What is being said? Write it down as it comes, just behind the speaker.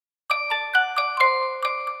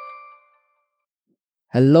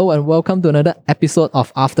Hello and welcome to another episode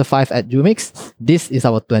of After 5 at Jumix. This is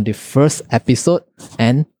our 21st episode.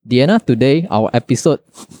 And Diana, today our episode,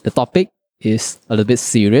 the topic is a little bit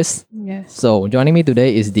serious. Yes. So joining me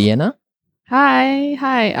today is Diana.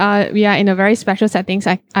 Hi. We are in a very special settings.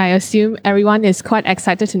 I assume everyone is quite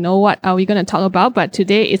excited to know what are we going to talk about. But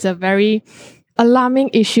today is a very alarming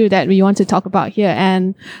issue that we want to talk about here.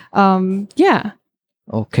 And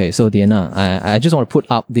Okay, so Diana, I just want to put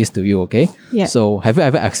up this to you, okay? Yeah. So have you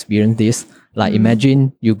ever experienced this? Like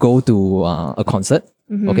imagine you go to a concert,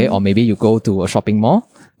 okay? Or maybe you go to a shopping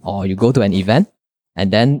mall or you go to an event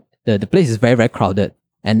and then the place is very, very crowded.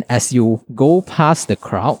 And as you go past the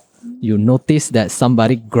crowd, you notice that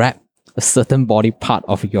somebody grabbed a certain body part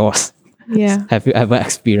of yours. Yeah. Have you ever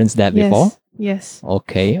experienced that before? Yes.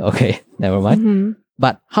 Okay, never mind. Mm-hmm.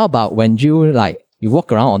 But how about when you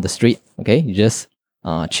walk around on the street, okay? You just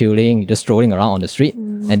chilling, you're just strolling around on the street,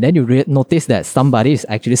 and then you notice that somebody is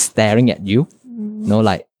actually staring at you. You know,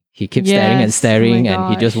 like he keeps staring and staring, Oh my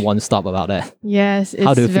and he just gosh. won't stop about that. Yes. It's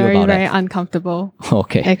How do you feel very, about very that? uncomfortable.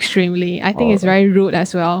 Okay, Extremely. I think it's Alright. very rude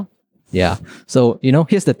as well. yeah. So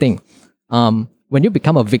here's the thing. When you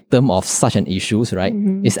become a victim of such an issues, right?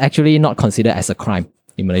 It's actually not considered as a crime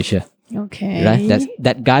in Malaysia, Okay. right?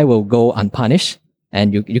 That guy will go unpunished,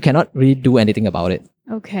 and you cannot really do anything about it.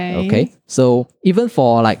 Okay. Okay. So even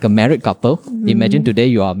for like a married couple, imagine today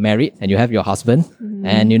you are married and you have your husband,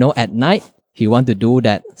 and at night he want to do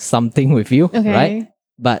that something with you, Okay. right?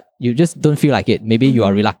 But you just don't feel like it. Maybe you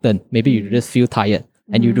are reluctant. Maybe you just feel tired,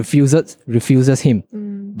 and you refuses him.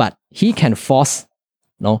 But he can force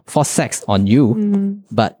sex on you,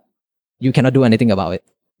 but you cannot do anything about it.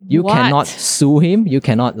 You What? cannot sue him. You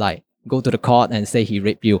cannot go to the court and say he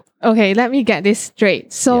raped you. Okay, let me get this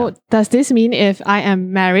straight. So Yeah. does this mean if I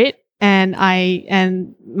am married and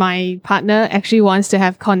my partner actually wants to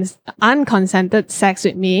have unconsented sex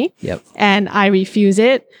with me Yep. and I refuse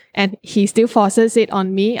it and he still forces it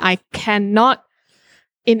on me, I cannot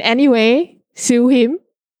in any way sue him?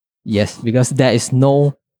 Yes, because there is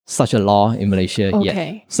no such a law in Malaysia yet.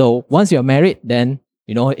 Okay. So once you're married, then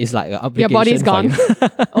it's like an obligation. body's for gone. you.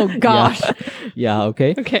 Oh gosh. Yeah,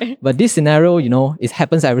 okay. Okay. But this scenario, it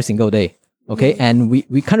happens every single day. Okay. And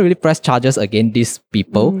we can't really press charges against these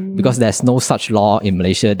people because there's no such law in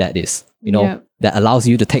Malaysia that is, Yep. that allows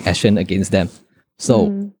you to take action against them.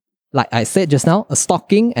 So like I said just now, a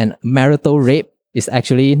stalking and marital rape is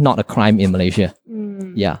actually not a crime in Malaysia.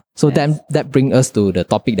 Yeah. So then that brings us to the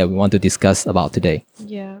topic that we want to discuss about today.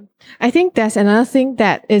 Yeah. I think there's another thing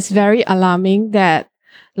that is very alarming that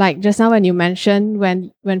like just now when you mentioned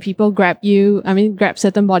when people grab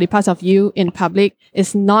certain body parts of you in public,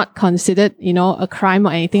 it's not considered, a crime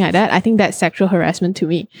or anything like that. I think that's sexual harassment to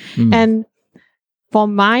me. And for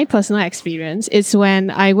my personal experience, it's when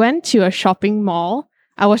I went to a shopping mall.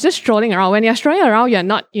 I was just strolling around. When you're strolling around, you're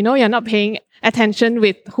not paying attention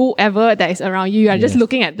with whoever that is around you. You're just Yes.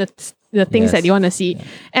 looking at the things Yes. that you want to see.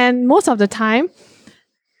 And most of the time,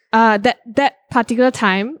 that particular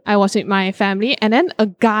time, I was with my family, and then a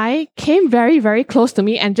guy came very, very close to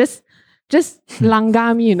me and just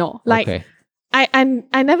langgar me, Like Okay.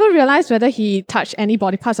 I never realized whether he touched any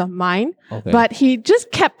body parts of mine, Okay. but he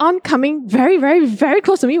just kept on coming very, very, very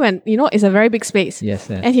close to me when it's a very big space. Yes.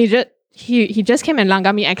 Yeah. And he just came and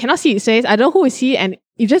langgar me. I cannot see his face. I don't know who is he, and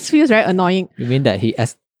it just feels very annoying. You mean that he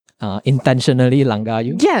intentionally langar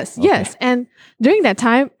you? Yes, Okay. yes. And during that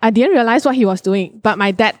time, I didn't realize what he was doing, but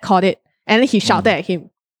my dad caught it, and then he shouted at him,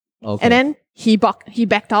 Okay. and then he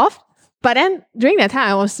backed off. But then during that time,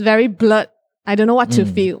 I was very blurred. I don't know what to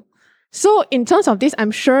feel. So in terms of this,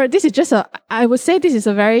 I'm sure this is I would say this is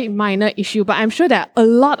a very minor issue, but I'm sure there are a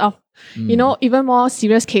lot of, even more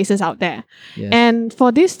serious cases out there. Yes. And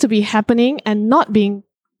for this to be happening and not being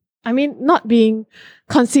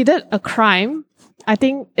considered a crime, I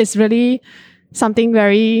think it's really something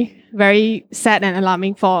very, very sad and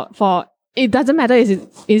alarming for it doesn't matter is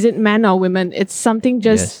it man or women. It's something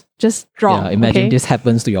just wrong. Yeah, imagine okay? this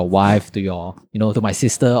happens to your wife, to your, to my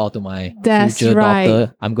sister or to my That's future right.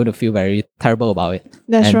 daughter. I'm going to feel very terrible about it.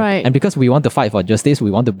 That's And- right. And because we want to fight for justice, we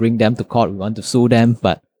want to bring them to court, we want to sue them,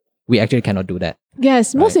 but we actually cannot do that.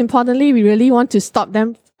 Yes, most Right. importantly, we really want to stop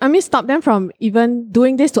them from even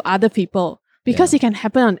doing this to other people because Yeah. it can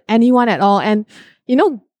happen on anyone at all. And,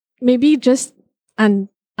 maybe just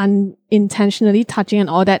unintentionally touching and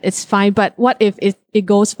all that, it's fine. But what if it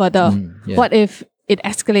goes further? Yeah. What if it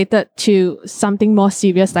escalated to something more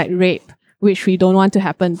serious like rape, which we don't want to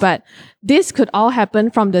happen? But this could all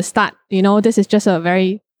happen from the start. This is just a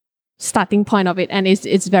very starting point of it, and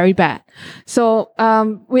it's very bad. So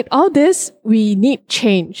with all this, we need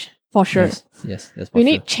change. for sure. Yes, that's for We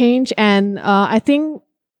sure. need change, and I think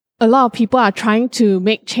a lot of people are trying to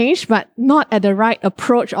make change, but not at the right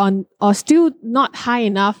approach or still not high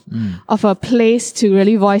enough of a place to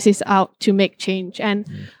really voice this out to make change. And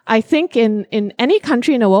I think in any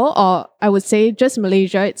country in the world, or I would say just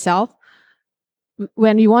Malaysia itself,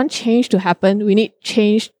 when we want change to happen, we need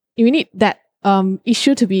change. We need that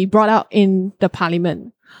issue to be brought out in the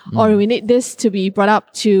parliament, or we need this to be brought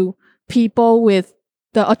up to people with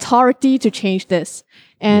the authority to change this.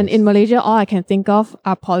 And in Malaysia, all I can think of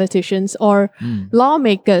are politicians or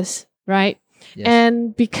lawmakers, right? Yes.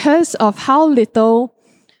 And because of how little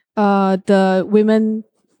the women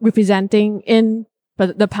representing in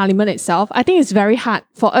the parliament itself, I think it's very hard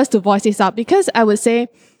for us to voice this out, because I would say,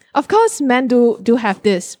 of course, men do have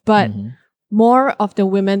this, but more of the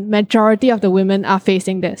women, majority of the women are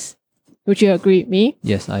facing this. Would you agree with me?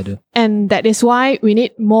 Yes, I do. And that is why we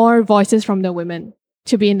need more voices from the women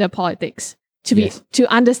to be in the politics, to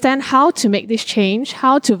understand how to make this change,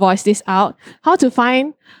 how to voice this out, how to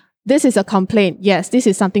find this is a complaint. Yes, this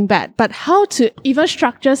is something bad, but how to even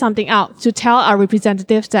structure something out to tell our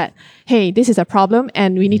representatives that, hey, this is a problem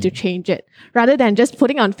and we need to change it, rather than just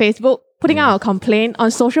putting on Facebook, putting out a complaint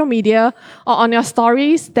on social media or on your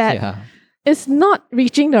stories that is not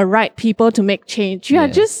reaching the right people to make change. You are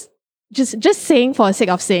just saying for the sake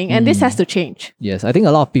of saying, and this has to change. Yes, I think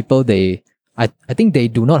a lot of people, I think they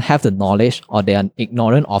do not have the knowledge, or they are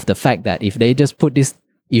ignorant of the fact that if they just put these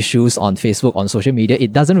issues on Facebook, on social media,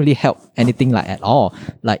 it doesn't really help anything like at all.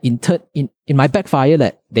 Like in my backfire,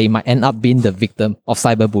 that they might end up being the victim of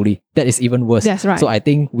cyberbully. That is even worse. That's right. So I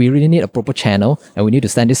think we really need a proper channel, and we need to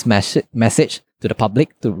send this message to the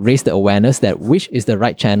public to raise the awareness that which is the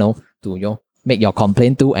right channel to make your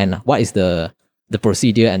complaint to, and what is the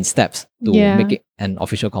procedure and steps to make it an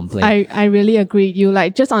official complaint. I really agree with you.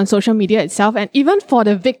 Like just on social media itself, and even for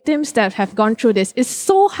the victims that have gone through this, it's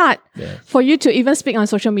so hard for you to even speak on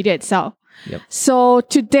social media itself. Yep. So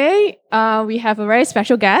today, we have a very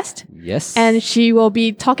special guest. Yes. And she will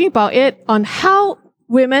be talking about it on how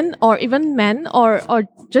women, or even men, or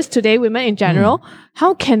just today women in general,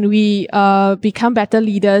 how can we become better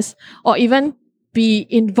leaders, or even be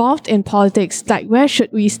involved in politics? Like, where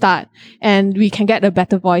should we start? And we can get a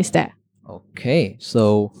better voice there. Okay,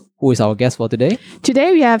 so who is our guest for today?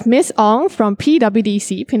 Today we have Miss Ong from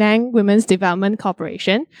PWDC, Penang Women's Development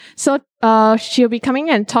Corporation. So she'll be coming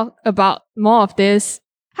and talk about more of this.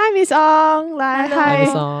 Hi, Miss Ong. Hi,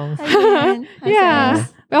 Miss Ong. Hi, Yeah.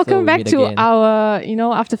 Welcome So back meet to again. our,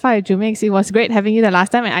 After Five Jumix. It was great having you the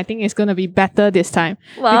last time, and I think it's going to be better this time.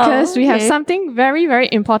 Wow, because we have okay. something very, very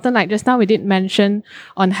important. Like just now we did mention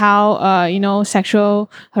on how, sexual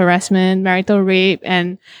harassment, marital rape,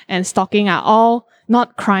 and stalking are all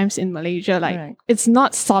not crimes in Malaysia. Like Right. it's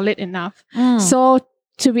not solid enough. So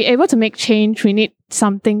to be able to make change, we need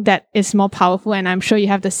something that is more powerful. And I'm sure you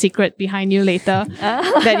have the secret behind you later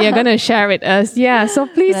that you're going to share with us. Yeah. So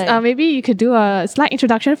please, Right. maybe you could do a slight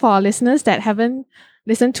introduction for our listeners that haven't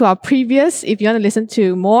listened to our previous. If you want to listen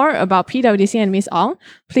to more about PWDC and Miss Ong,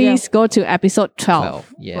 please go to episode 12.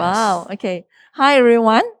 12. Yes. Wow. Okay. Hi,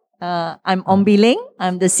 everyone. I'm Ong Biling.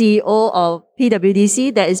 I'm the CEO of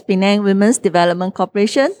PWDC, that is Penang Women's Development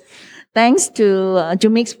Corporation. Thanks to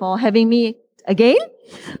Jumix for having me again.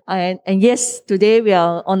 And yes, today we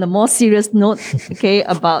are on a more serious note, okay,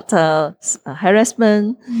 about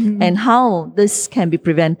harassment and how this can be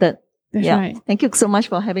prevented. That's right. Thank you so much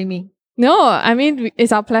for having me. No, I mean,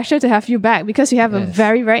 it's our pleasure to have you back because you have a Yes.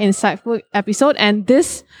 very, very insightful episode. And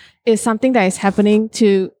this is something that is happening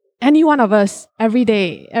to any one of us every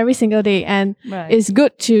day, every single day. And Right. it's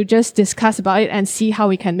good to just discuss about it and see how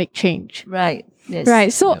we can make change. Right. Yes.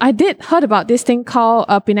 Right. So I did heard about this thing called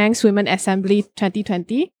Penang's Women Assembly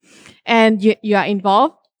 2020. And you are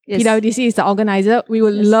involved. Yes. PWDC is the organizer. We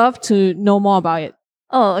would Yes. love to know more about it.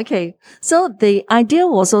 Oh, okay. So the idea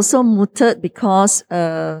was also mooted because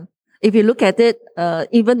if you look at it,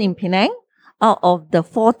 even in Penang, out of the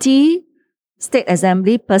 40 state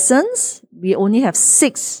assembly persons, we only have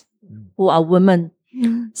 6 who are women.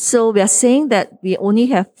 So we are saying that we only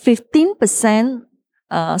have 15%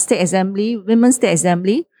 state assembly, women's state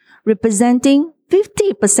assembly, representing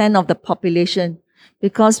 50% of the population.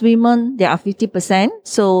 Because women, there are 50%.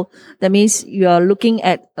 So that means you are looking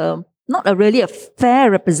at not really a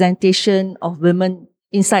fair representation of women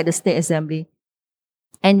inside the state assembly.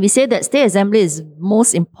 And we say that state assembly is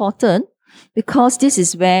most important because this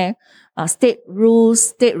is where state rules,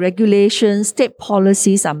 state regulations, state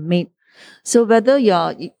policies are made. So whether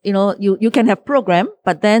you can have program,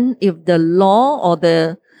 but then if the law or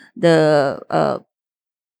the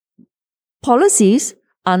policies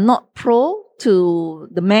are not pro to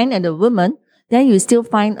the men and the women, then you still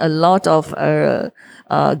find a lot of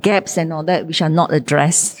gaps and all that which are not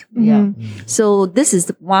addressed. Yeah. So this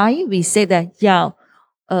is why we say that,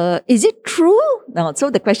 is it true? Now, so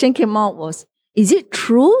the question came out was, is it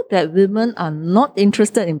true that women are not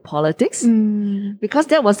interested in politics? Because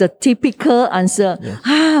that was the typical answer.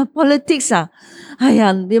 Yes. Politics,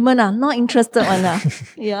 women are not interested in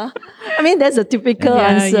yeah. I mean, that's a typical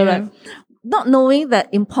answer, right? Not knowing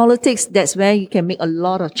that in politics, that's where you can make a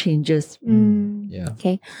lot of changes. Yeah.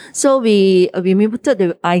 Okay. So we moved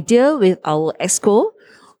the idea with our EXCO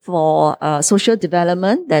for social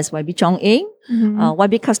development. That's YB Chong Eng,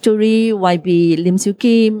 YB Kasturi, YB Lim Siew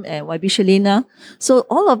Kim, and YB Shalina. So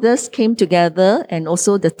all of this came together, and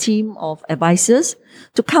also the team of advisors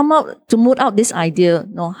to come out, to move out this idea.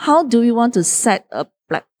 How do we want to set a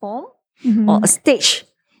platform or a stage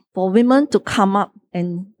for women to come up?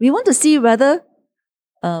 And we want to see whether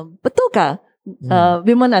betul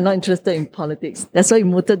women are not interested in politics. That's why we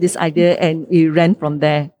moved this idea and we ran from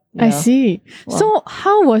there. I see. Wow. So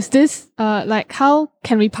how was this, how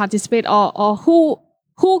can we participate or who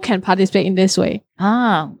can participate in this way?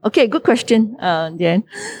 Okay, good question, Dian.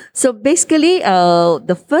 So basically,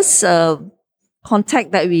 the first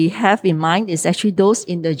contact that we have in mind is actually those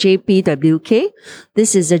in the JPWK.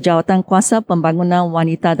 This is the Jawatan Kuasa Pembangunan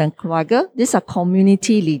Wanita dan Keluarga. These are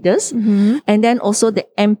community leaders. And then also the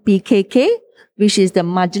MPKK, which is the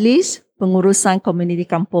Majlis Pengurusan Community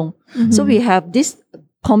Kampung. So we have these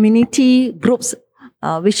community groups,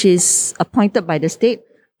 which is appointed by the state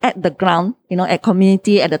at the ground, at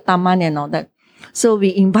community, at the taman and all that. So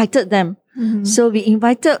we invited them. So we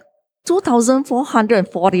invited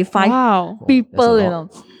 2,445 people,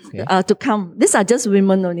 to come. These are just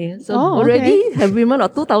women only. So already have women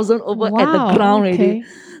of 2,000 over at the ground already.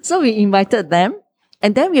 So we invited them.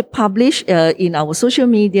 And then we publish in our social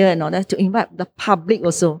media and all that to invite the public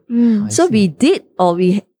also. So we did, or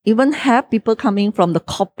we even have people coming from the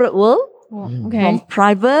corporate world, from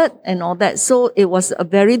private and all that. So it was a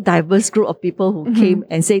very diverse group of people who came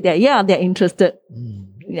and say that, they're interested.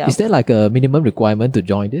 Yeah. Is there like a minimum requirement to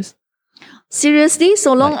join this? Seriously,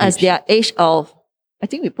 so long as they are age of, I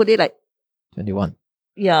think we put it like 21.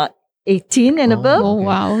 Yeah, 18 and above. Oh,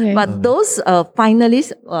 wow. Okay. But those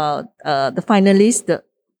finalists, the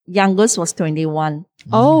youngest was 21.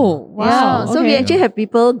 Oh, wow. Yeah. So we actually have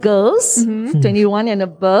people, girls, 21 and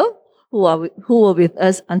above, who were with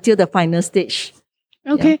us until the final stage.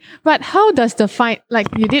 Okay. But how does the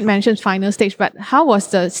you did mention final stage, but how was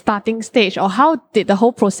the starting stage, or how did the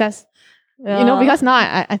whole process, because now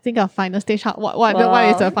I think of final stage, what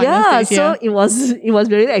is the final stage? So it was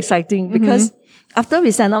really exciting because after we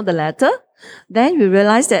sent out the letter, then we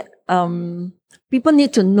realized that people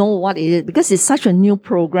need to know what it is, because it's such a new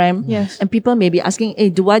program. Yes. And people may be asking, hey,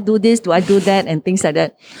 do I do this? Do I do that? And things like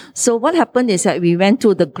that. So what happened is that we went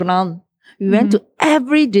to the ground. We went to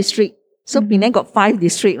every district. So Penang got 5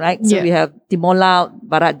 districts, right? So we have Timur Laut,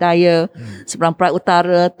 Barat Daya, Seberang Perak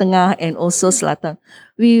Utara, Tengah, and also Selatan.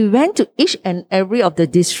 We went to each and every of the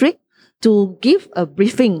district to give a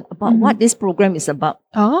briefing about what this program is about.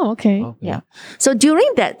 Oh, okay. Yeah. So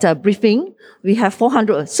during that briefing, we have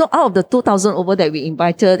 400. So out of the 2,000 over that we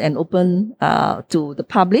invited and opened to the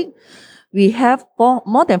public, we have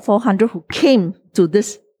more than 400 who came to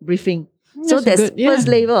this briefing. So that's first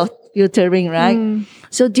level of filtering, right?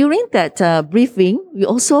 So during that briefing, we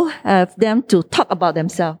also have them to talk about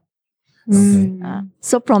themselves.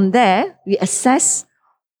 So from there, we assess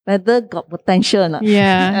whether got potential or not.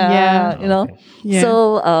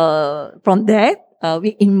 So from there,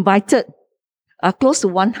 we invited close to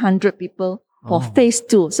 100 people for phase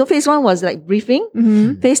 2. So phase 1 was like briefing.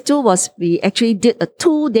 Phase 2 was we actually did a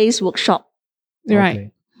 2 days workshop.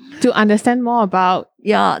 Right. To understand more about.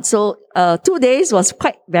 Yeah. So 2 days was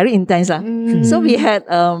quite very intense. So we had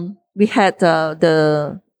the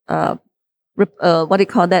what do you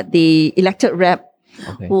call that? The elected rep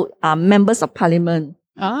who are members of parliament.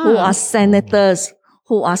 Who are senators,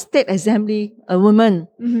 who are state assembly women,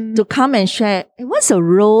 to come and share what's the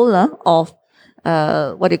role of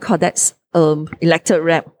what do you call that, elected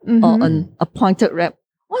rep or an appointed rep.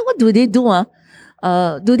 What do they do?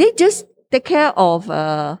 Do they just take care of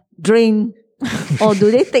drain, or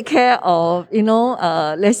do they take care of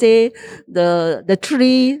let's say the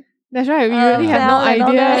tree? That's right. We really have no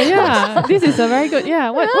idea. Yeah, this is a very good.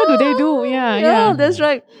 Yeah, what do they do? Yeah. That's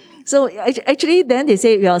right. So actually, then they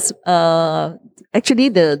say actually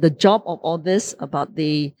the job of all this about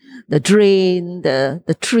the drain,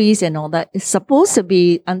 the trees and all that is supposed to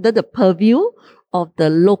be under the purview of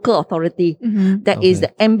the local authority. That is the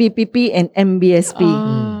MBPP and MBSP.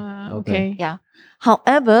 Okay. Yeah.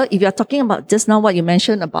 However, if you're talking about just now what you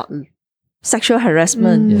mentioned about sexual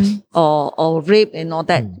harassment Yes. or rape and all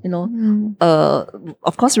that,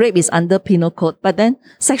 of course, rape is under penal code, but then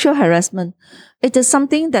sexual harassment, it is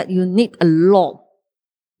something that you need a law.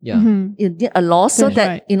 Yeah. Mhm. You need a law so That's that,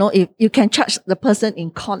 right. if you can charge the person in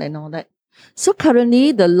court and all that. So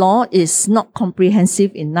currently the law is not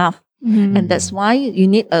comprehensive enough. Mhm. And that's why you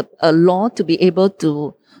need a law to be able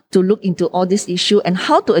to look into all this issue and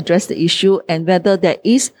how to address the issue and whether there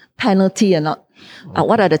is penalty or not.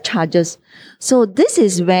 What are the charges? So this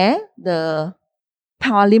is where the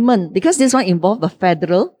parliament, because this one involved the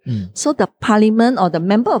federal, so the parliament or the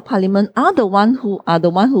member of parliament are the one who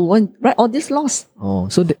won't write all these laws. Oh,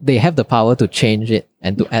 so they have the power to change it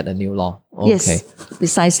and to add a new law. Okay. Yes,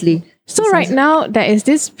 precisely. So right now there is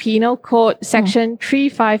this penal code section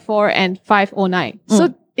 354 and 509.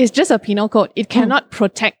 So it's just a penal code. It cannot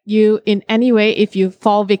protect you in any way if you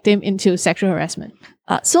fall victim into sexual harassment.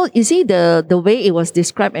 So you see the way it was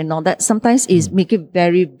described and all that sometimes is make it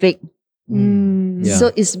very vague. Yeah.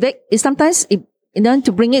 So it's vague. It's sometimes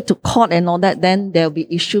to bring it to court and all that, then there'll be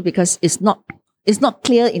issue because it's not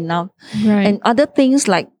clear enough. Right. And other things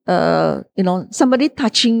like somebody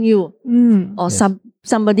touching you or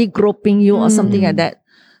somebody groping you or something like that.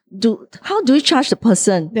 How do you charge the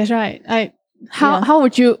person? That's right. How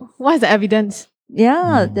would you, what is the evidence?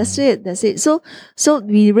 Yeah, that's it. So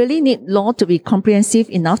we really need law to be comprehensive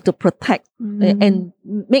enough to protect and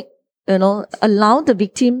make, allow the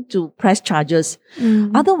victim to press charges.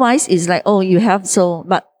 Otherwise, it's like, you have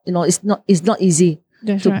but it's not easy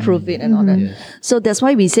That's to right. prove it and all that. Yeah. So that's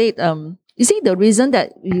why we said, you see, the reason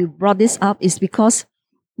that you brought this up is because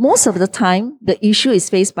most of the time the issue is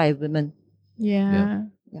faced by women. Yeah.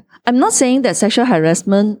 I'm not saying that sexual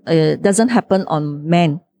harassment doesn't happen on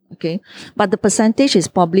men, okay? But the percentage is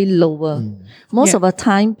probably lower. Most Yeah. of the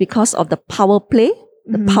time, because of the power play,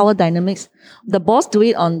 the power dynamics, the boss do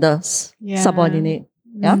it on the subordinate.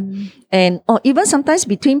 Yeah. Or even sometimes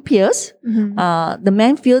between peers, the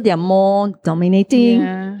men feel they are more dominating,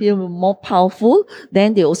 Yeah. feel more powerful,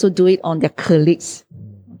 then they also do it on their colleagues.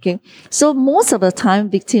 Okay. So most of the time,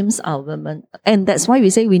 victims are women. And that's why we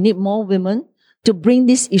say we need more women to bring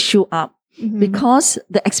this issue up because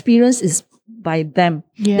the experience is by them.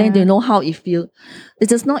 Then they know how it feels.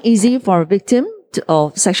 It is not easy for a victim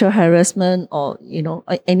of sexual harassment or,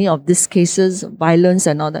 any of these cases, violence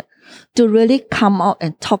and all that, to really come out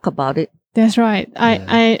and talk about it. That's right.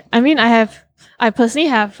 I mean, I personally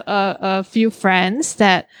have a few friends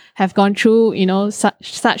that have gone through,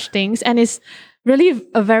 such things, and it's really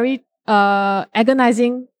a very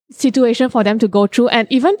agonizing situation for them to go through, and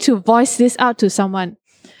even to voice this out to someone,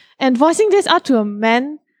 and voicing this out to a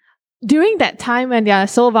man during that time when they are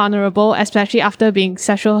so vulnerable, especially after being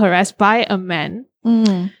sexual harassed by a man,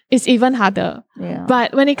 it's even harder. Yeah.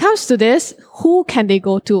 But when it comes to this, who can they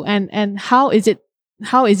go to, and how is it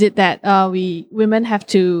that we women have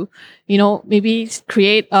to, maybe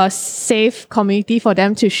create a safe community for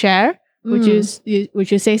them to share? Would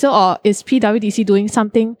you say so, or is PWDC doing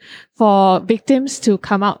something for victims to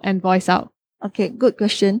come out and voice out? Okay, good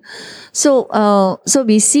question. So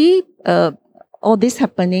we see all this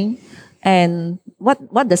happening, and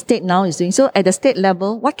what the state now is doing. So at the state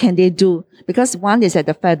level, what can they do? Because one is at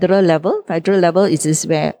the federal level. Federal level is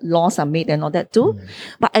where laws are made and all that too.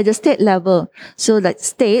 But at the state level, so like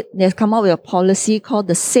state, they've come up with a policy called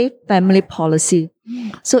the Safe Family Policy.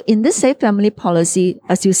 So in this Safe Family Policy,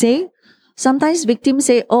 as you say, sometimes victims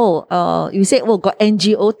say, got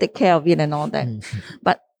NGO take care of it and all that.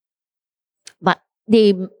 But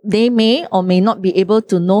they may or may not be able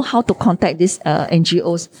to know how to contact these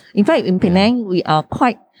NGOs. In fact, in Penang, we are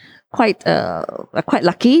quite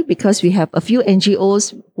lucky because we have a few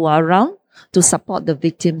NGOs who are around to support the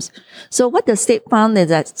victims. So what the state found is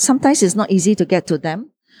that sometimes it's not easy to get to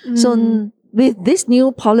them. So with this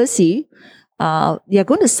new policy, they are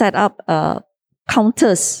going to set up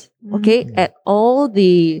counters, at all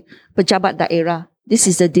the pejabat daerah. This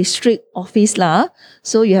is the district office lah.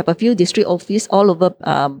 So you have a few district office all over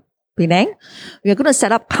Penang. We are going to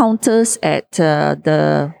set up counters at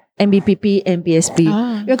the MBPP, MBSP.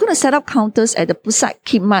 We are going to set up counters at the Pusat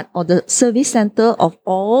Khidmat or the service center of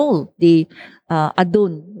all the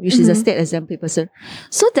ADUN, which is a state exemplary person.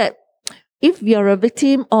 So that if you're a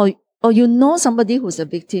victim or you know somebody who's a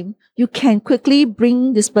victim, you can quickly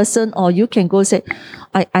bring this person, or you can go say,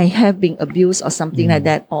 I have been abused or something like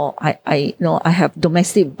that, or I have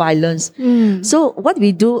domestic violence. So what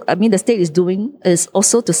we do, the state is doing is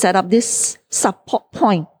also to set up this support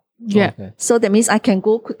point. Yeah. Okay. So that means I can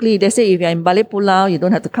go quickly. They say if you're in Balik Pulau, you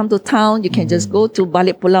don't have to come to town. You can just go to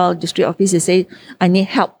Balik Pulau district office and say, I need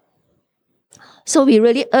help. So we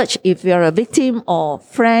really urge, if you're a victim or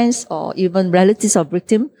friends or even relatives of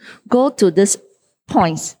victim, go to these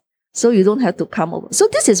points so you don't have to come over. So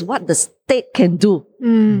this is what the state can do.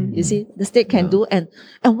 You see, the state can do. And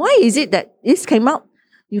why is it that this came out?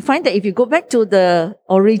 You find that if you go back to the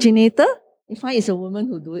originator, you find it's a woman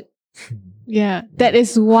who do it. Yeah, that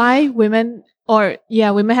is why women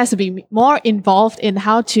has to be more involved in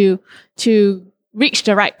how to reach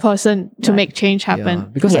the right person to make change happen. Yeah,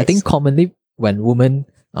 because I Yes. think commonly when women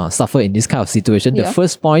suffer in this kind of situation, the Yeah.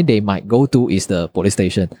 first point they might go to is the police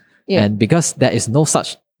station. Yeah. And because there is no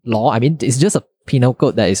such law, I mean, it's just a penal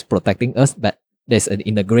code that is protecting us, but there's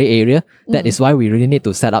in the gray area. That is why we really need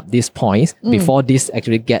to set up these points before this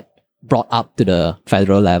actually get brought up to the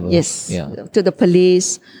federal level. Yes, Yeah. to the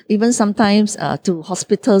police, even sometimes to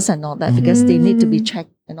hospitals and all that, because they need to be checked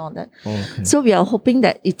and all that. Okay. So we are hoping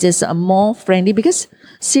that it is more friendly, because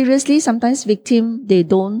seriously, sometimes victim, they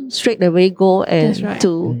don't straight away go and That's right.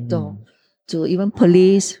 to even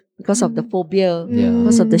police because of the phobia, Yeah.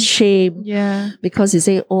 because of the shame, Yeah. because they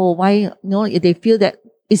say, oh, why, they feel that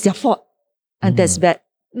it's their fault and that's bad.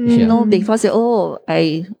 Yeah. Because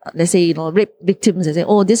let's say, rape victims, they say,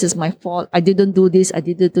 oh, this is my fault. I didn't do this. I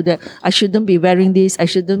didn't do that. I shouldn't be wearing this. I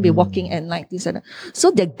shouldn't be walking at night, this and that. So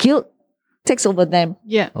their guilt takes over them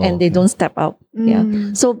Yeah. and they don't step out.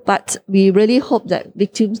 Yeah. So, but we really hope that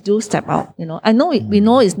victims do step out. I know we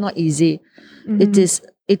know it's not easy.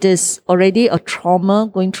 It is already a trauma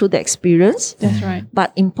going through the experience. That's right.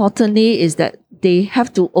 But importantly is that they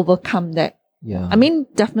have to overcome that. Yeah. I mean,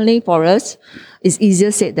 definitely for us, it's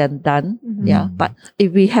easier said than done. Yeah. But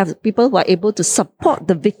if we have people who are able to support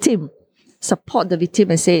the victim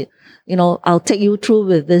and say, I'll take you through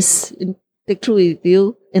with this, take through with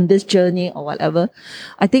you in this journey or whatever,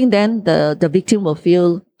 I think then the victim will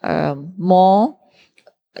feel more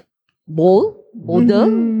bolder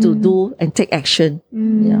to do and take action.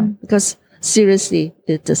 Yeah. Because seriously,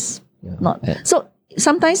 it is not. So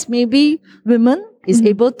sometimes maybe women is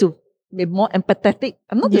able to be more empathetic.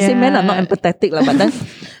 I'm not to say men are not empathetic, but then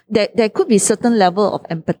there could be certain level of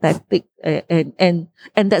empathetic, and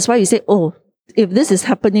that's why you say, oh, if this is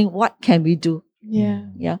happening, what can we do? Yeah.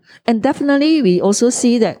 Yeah, and definitely we also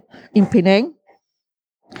see that in Penang,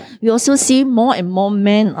 we also see more and more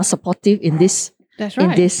men are supportive in this. That's right.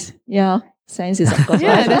 In this, science is of course.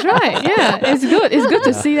 Yeah, that's right. Yeah, it's good. It's good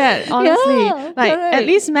to see that. Honestly, Yeah, like correct. at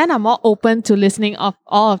least men are more open to listening of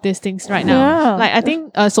all of these things right now. Yeah. Like I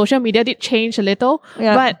think social media did change a little,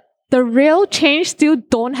 Yeah. but the real change still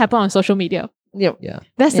don't happen on social media. Yep. Yeah.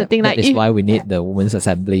 That's the Yeah. thing. That Like is if- why we need the Women's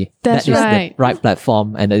Assembly. That's that is right. the right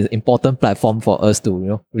platform and an important platform for us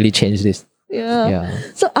to really change this. Yeah.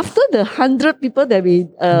 So after the 100 people that we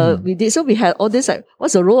did, so we had all this like,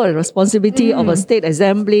 what's the role and responsibility of a state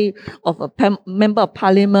assembly, of a member of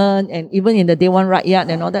parliament, and even in the Day One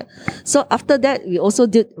Rakyat and all that. So after that, we also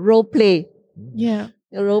did role play. yeah.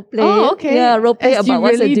 Role play. Oh, okay. Yeah, role play As about you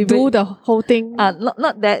what's the really debate. do the whole thing.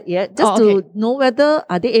 Not that yet. Just Oh, to know whether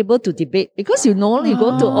are they able to debate, because you go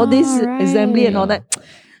to all this assembly and all that.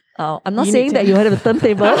 I'm not You saying need that to- you have a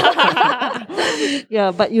turntable.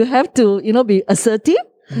 Yeah, but you have to be assertive.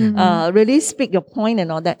 Really speak your point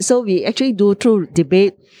and all that. So we actually do through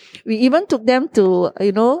debate. We even took them to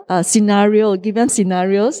scenario, give them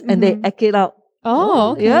scenarios, and they act it out.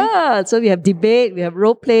 Oh, okay. Yeah. So we have debate, we have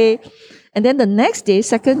role play. And then the next day,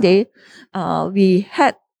 second day, we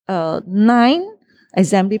had 9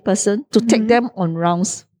 assembly person to take them on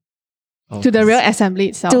rounds. To the real assembly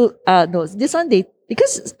itself. To no, this one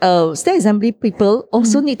because state assembly people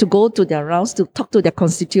also need to go to their rounds to talk to their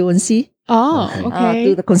constituency, Oh, okay.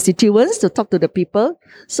 to the constituents, to talk to the people.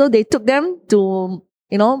 So they took them to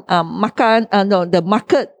the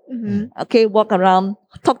market. Okay, walk around,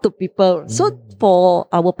 talk to people. So for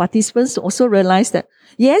our participants to also realize that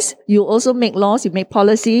yes, you also make laws, you make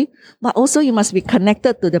policy, but also you must be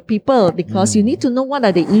connected to the people, because you need to know what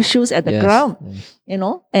are the issues at the Yes. ground,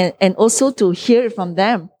 and also to hear it from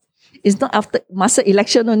them. It's not after master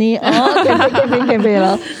election only.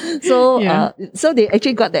 Campaign. So, Yeah. so they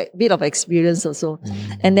actually got that bit of experience also.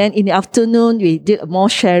 And then in the afternoon, we did more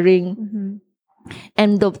sharing.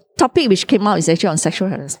 And the topic which came out is actually on sexual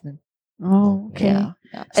harassment. Oh, okay. Yeah.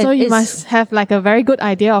 So And you it's- must have like a very good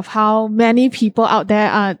idea of how many people out there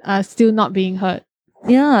are still not being heard.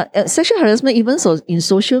 Yeah, sexual harassment even in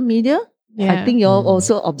social media. Yeah. I think you all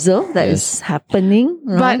also observe that Yes. is happening.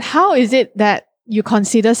 But Right? how is it that you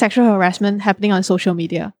consider sexual harassment happening on social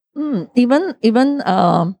media? Even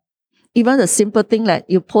the simple thing like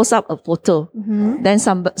you post up a photo, then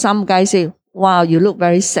some guy say, "Wow, you look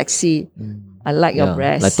very sexy. I like your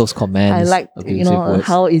breast. Like those comments. I like abusive words.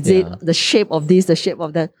 how is Yeah. it the shape of this, the shape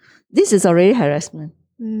of that." this is already harassment.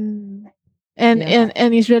 And Yeah.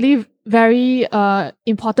 and it's really very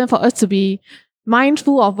important for us to be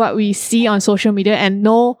mindful of what we see on social media and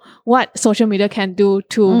know what social media can do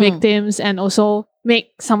to victims and also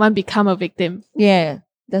make someone become a victim. Yeah,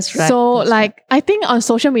 that's right. So That's like I think on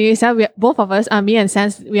social media itself, both of us, me and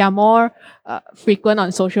Sans, we are more frequent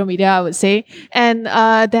on social media, I would say. And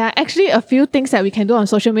there are actually a few things that we can do on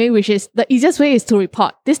social media, which is the easiest way is to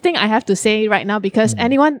report. This thing I have to say right now because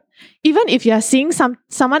anyone, even if you are seeing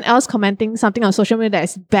someone else commenting something on social media that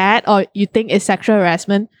is bad or you think is sexual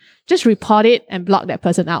harassment, just report it and block that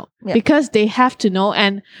person out Yeah. because they have to know.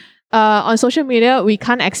 And on social media, we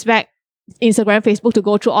can't expect Instagram, Facebook to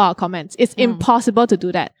go through all our comments. It's impossible to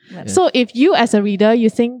do that. Yeah. So if you as a reader, you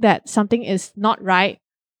think that something is not right,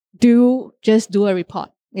 just do a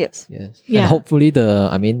report. Yes. Yes. Yeah. And hopefully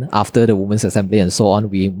after the Women's Assembly and so on,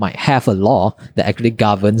 we might have a law that actually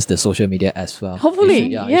governs the social media as well. Hopefully, It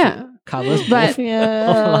should- yeah. it should covers But- both Yeah.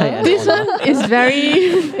 offline and This online. one is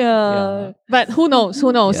very Yeah. but who knows?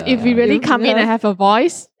 If we really come in and have a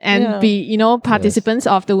voice and Yeah. be, participants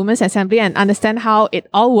of the Women's Assembly and understand how it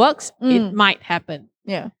all works, it might happen.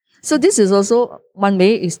 Yeah. So this is also one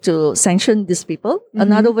way is to sanction these people.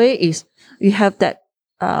 Another way is you have that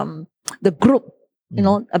the group,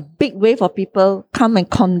 a big wave of people come and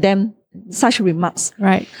condemn such remarks.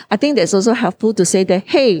 Right. I think that's also helpful to say that,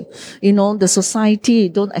 hey, the society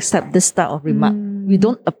don't accept this type of remark. We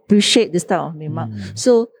don't appreciate this type of remark.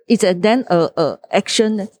 So it's then a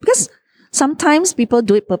action because sometimes people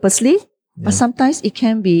do it purposely, but sometimes it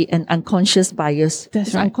can be an unconscious bias. That's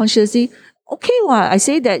It's right. unconsciously, okay, I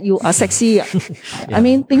say that you are sexy. I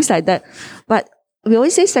mean, things like that. But we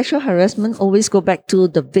always say sexual harassment always go back to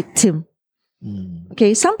the victim.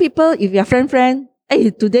 Okay, some people, if you're friend,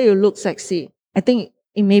 hey, today you look sexy. I think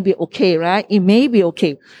it may be okay, right? It may be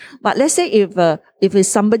okay. But let's say if it's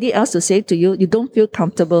somebody else to say to you, you don't feel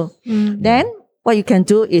comfortable, then what you can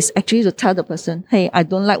do is actually to tell the person, hey, I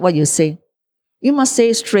don't like what you say. You must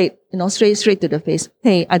say straight, straight to the face.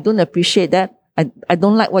 Hey, I don't appreciate that. I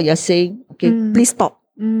don't like what you're saying. Okay, please stop.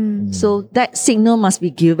 So that signal must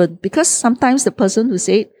be given because sometimes the person who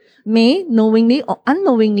say it may knowingly or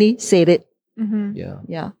unknowingly say it. Yeah.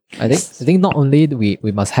 Yeah. I think not only do we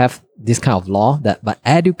must have this kind of law but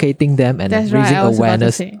educating them and That's right, raising I was about to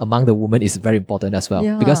awareness say. among the women is very important as well.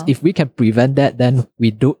 Yeah. Because if we can prevent that, then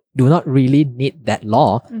we do not really need that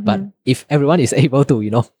law. But if everyone is able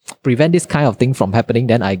to, prevent this kind of thing from happening,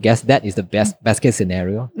 then I guess that is the best case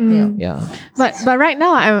scenario. Yeah. But right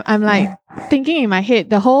now I'm like thinking in my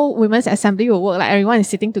head, the whole Women's Assembly will work like everyone is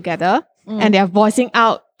sitting together and they are voicing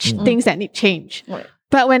out things that need change. Right.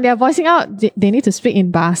 But when they are voicing out, they need to speak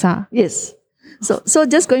in Bahasa. Yes. So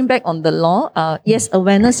just going back on the law, yes,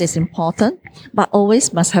 awareness is important, but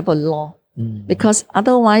always must have a law because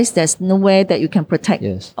otherwise there's nowhere that you can protect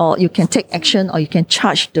Yes. or you can take action or you can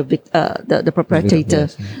charge the perpetrator.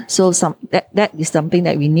 Yes. So that is something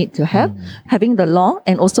that we need to have, having the law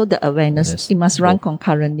and also the awareness. Yes. It must run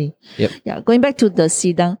concurrently. Yep. Yeah. Going back to the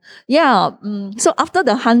Sidang. Yeah. So after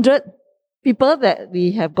the 100 people that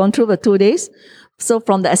we have gone through the 2 days, so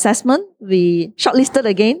from the assessment, we shortlisted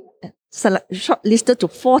again, shortlisted to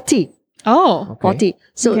 40. Oh. Okay. 40.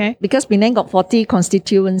 So Okay. because Penang got 40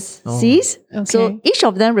 constituencies, so Okay. each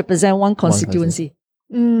of them represent one constituency.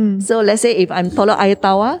 So let's say if I'm Teluk Ayer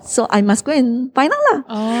Tawar, so I must go and find out lah.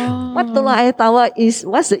 Oh. What Teluk Ayer Tawar is,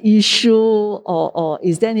 what's the issue or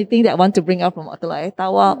is there anything that I want to bring out from Teluk Ayer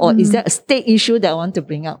Tawar or is there a state issue that I want to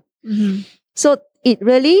bring out? So it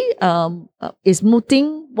really is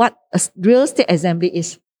mooting what a real state assembly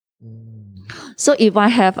is. So if I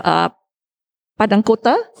have Padang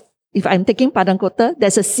Kota, if I'm taking Padang Kota,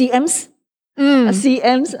 there's a CM's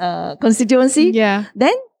constituency. Yeah.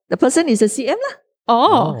 Then the person is a CM lah.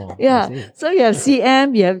 Oh. I Yeah. see. So you have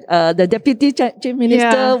CM, you have the deputy chief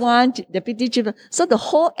minister, Yeah. deputy chief. So the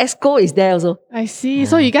whole EXCO is there also. I see.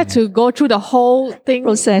 So you get to go through the whole thing.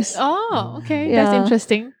 Process. Oh, okay. That's Yeah.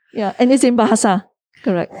 interesting. Yeah. And it's in Bahasa.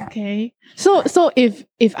 Correct. Okay. So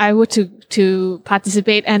if I were to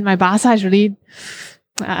participate and my Bahasa is really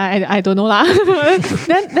I don't know lah.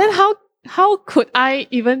 then how could I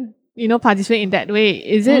even participate in that way?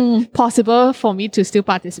 Is it possible for me to still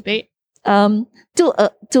participate?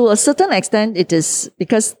 To a certain extent, it is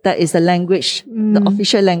because that is the language, the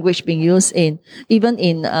official language being used even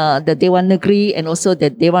in the Dewan Negeri and also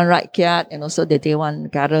the Dewan Rakyat and also the Dewan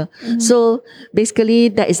Negara. So basically,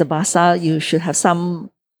 that is a bahasa. You should have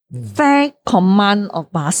some fair command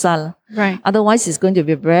of bahasa. Right. Otherwise, it's going to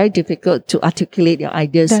be very difficult to articulate your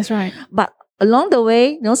ideas. That's right. But along the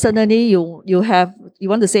way, suddenly you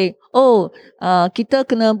want to say, kita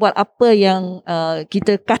kena buat apa yang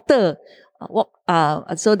kita kata.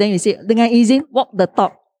 So then you say, dengan izin, walk the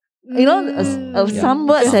talk. Some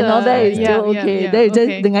words and all that is still okay. Then you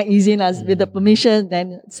just dengan izin with the permission,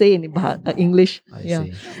 then say in English. I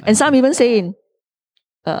see. And some even say in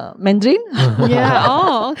Mandarin.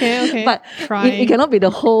 Okay. But it cannot be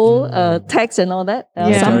the whole text and all that.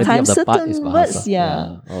 Sometimes certain words,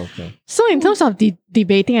 Okay. So in terms of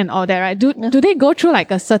debating and all that, right? Do they go through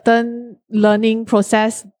like a certain learning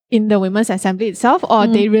process in the Women's Assembly itself, or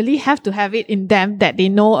they really have to have it in them that they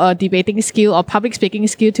know a debating skill or public speaking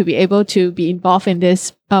skill to be able to be involved in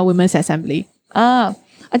this Women's Assembly? I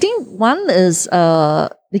think one is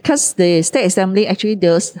because the State Assembly actually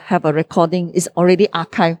does have a recording, it's already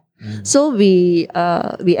archived. So we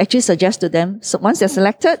actually suggest to them, so once they're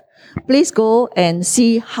selected, please go and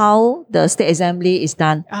see how the State Assembly is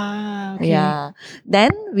done. Okay. Yeah.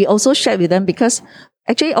 Then we also share with them, because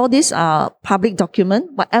actually all these are public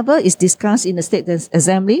document. Whatever is discussed in the State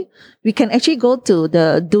Assembly, we can actually go to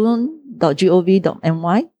the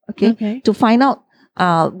dun.gov.my to find out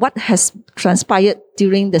what has transpired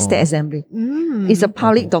during the State Assembly. It's a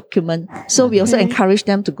public document. So we also encourage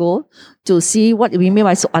them to go to see what we mean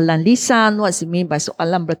by soalan lisan, what is mean by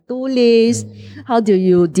soalan bertulis, how do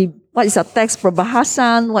you what is a text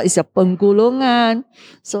perbahasan, what is a penggolongan.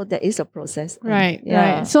 So there is a process. Right.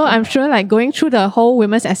 So I'm sure like going through the whole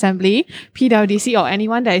Women's Assembly, PWDC or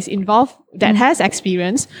anyone that is involved that has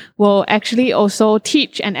experience will actually also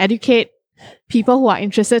teach and educate people who are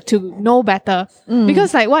interested to know better.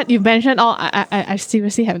 Because like what you mentioned, I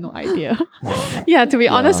seriously have no idea. To be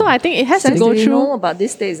honest, so I think it has to go do you through. know about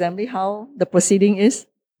this State Assembly, how the proceeding is?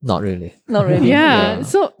 Not really. Not really. Yeah.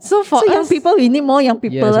 So for young us, people, we need more young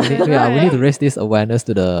people. Yes, we need to raise this awareness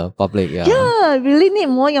to the public. Yeah, we really need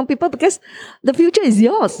more young people, because the future is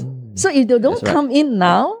yours. So if they don't come in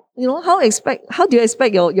now, how do you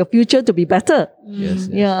expect your future to be better? Yes.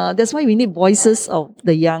 Yeah, that's why we need voices of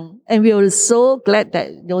the young. And we are so glad that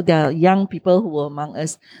there are young people who are among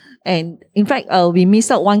us. And in fact, we missed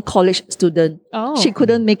out one college student. She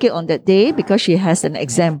couldn't make it on that day because she has an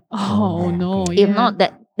exam. Oh no. If not,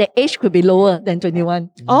 that the age could be lower than 21.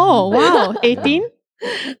 Oh wow. 18?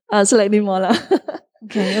 Slightly more lah.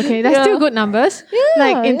 Okay. That's still good numbers.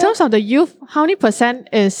 Like in terms of the youth, how many percent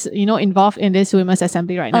is involved in this Women's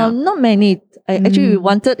Assembly right now? Not many. Actually, we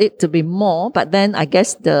wanted it to be more, but then I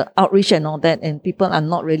guess the outreach and all that, and people are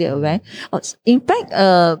not really aware. In fact,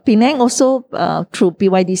 Penang also through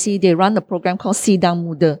PYDC, they run a program called Sidang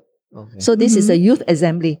Muda. So this is a youth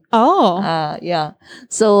assembly.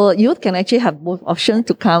 So youth can actually have both options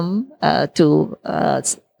to come to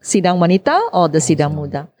Sidang Wanita or the Sidang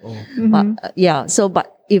Muda. But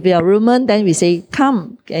if you are women, then we say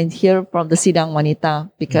come and hear from the Sidang Wanita,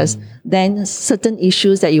 because then certain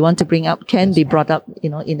issues that you want to bring up can be brought up,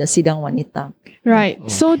 in the Sidang Wanita. Right.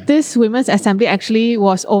 So this Women's Assembly actually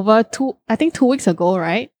was over 2 weeks ago,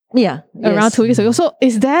 right? Yeah. Around 2 weeks ago. So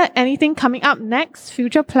is there anything coming up next?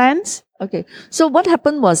 Future plans? Okay. So what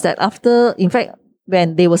happened was that after, in fact,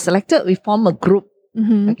 when they were selected, we formed a group.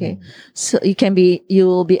 Okay. So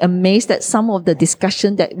you'll be amazed at some of the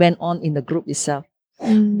discussion that went on in the group itself.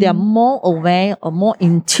 They are more aware or more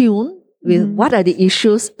in tune with what are the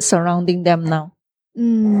issues surrounding them now.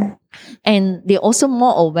 And they're also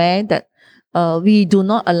more aware that we do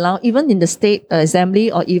not allow, even in the State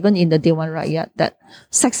Assembly or even in the Dewan Rakyat, that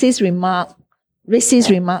sexist remark, racist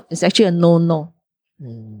remark is actually a no-no.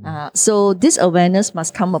 So this awareness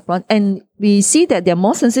must come upon, and we see that they're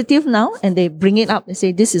more sensitive now, and they bring it up. They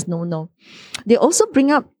say this is no. They also bring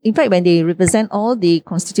up, in fact, when they represent all the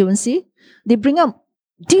constituency, they bring up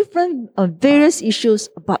different various issues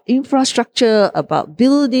about infrastructure, about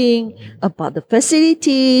building, about the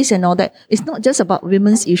facilities and all that. It's not just about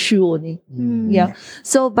women's issue only.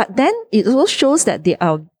 So, but then it also shows that they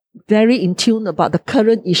are very in tune about the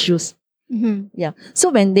current issues. So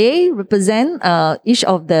when they represent each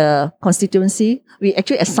of the constituency, we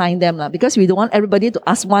actually assign them because we don't want everybody to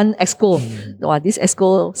ask one exco. This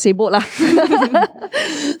exco sibuk lah.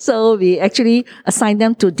 So we actually assign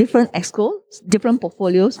them to different exco, different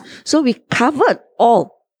portfolios. So we covered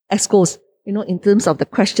all excos, in terms of the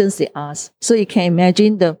questions they ask. So you can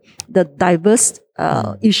imagine the diverse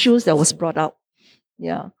issues that was brought up.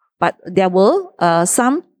 But there were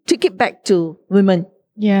some took it back to women.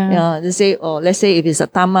 They say, let's say if it's a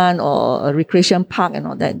taman or a recreation park and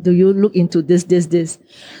all that, do you look into this?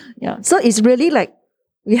 So it's really like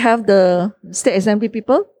we have the State Assembly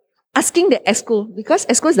people asking the EXCO, because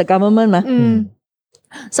EXCO is the government.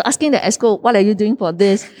 So asking the EXCO, what are you doing for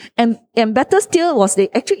this? And better still was they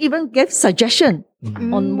actually even gave suggestion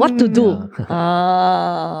on what to do. That's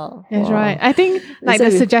Wow. right. I think like So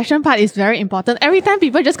the we- suggestion part is very important. Every time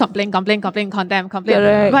people just complain, condemn.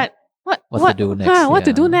 Correct. But What to do next, What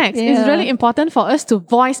to yeah. do next? It's Yeah. really important for us to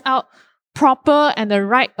voice out proper and the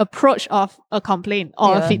right approach of a complaint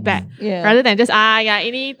or a Yeah. feedback. Yeah. Rather than just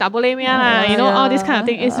ini tak boleh punya lah, you know, all this kind of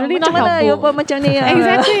thing. It's really not Macam mana you helpful. buat macam ni?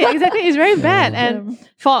 Exactly. It's very bad. And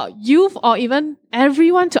for youth or even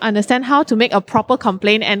everyone to understand how to make a proper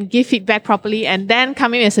complaint and give feedback properly and then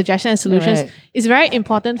come in with suggestions and solutions Correct. is very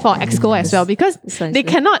important for EXCO as well, because Precisely. they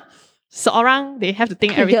cannot seorang, they have to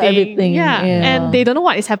think Figure everything. everything, yeah. And they don't know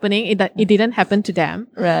what is happening. It didn't happen to them.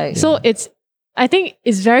 Right. So I think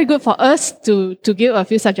it's very good for us to give a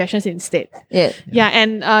few suggestions instead. yeah. Yeah,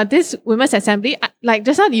 and this women's assembly, like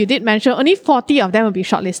just now you did mention, only 40 of them will be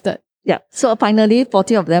shortlisted. Yeah. So finally,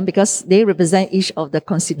 40 of them, because they represent each of the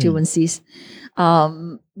constituencies.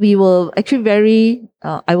 We were actually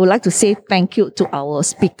I would like to say thank you to our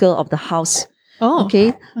Speaker of the House. Oh,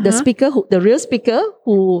 Okay. The speaker, the real speaker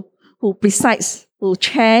who presides, who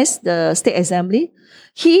chairs the State Assembly,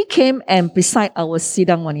 he came and preside our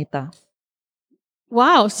Sidang Wanita.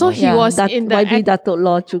 wow. So he Yeah, was in the YB Datuk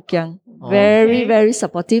Law Chu Kiang. Oh. Very, Okay. very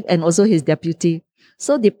supportive, and also his deputy.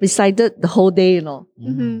 So they presided the whole day, you know.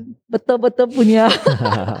 Mhm. Betul-betul punya.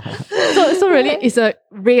 So really, it's a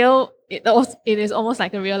real. It is almost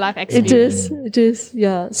like a real life experience. It is,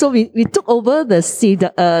 yeah. So we took over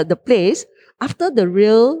the place after the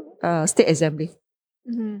real State Assembly.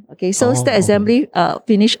 Mhm. Okay, so Oh, State okay. Assembly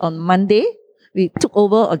finished on Monday. We took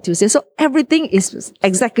over on Tuesday. So everything is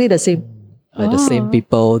exactly the same. Like the same Oh.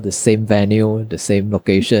 people, the same venue, the same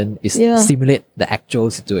location. It's Yeah. simulate the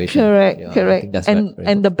actual situation. Correct, Yeah, I correct. think that's And very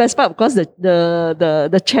and the best part, of course,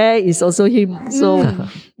 the chair is also him. So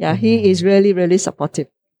yeah, he is really, really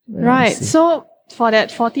supportive. Right. So for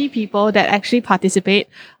that 40 people that actually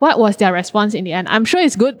participate, what was their response in the end? I'm sure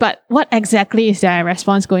it's good, but what exactly is their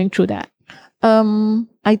response going through that?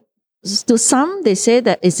 To some they say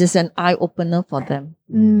that it's just an eye opener for them.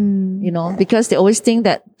 You know, because they always think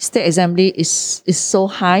that State Assembly is so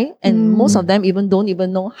high, and most of them don't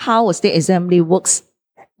even know how a State Assembly works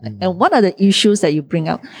and what are the issues that you bring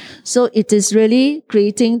out. So it is really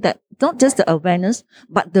creating that, not just the awareness,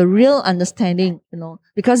 but the real understanding, you know,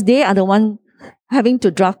 because they are the one having to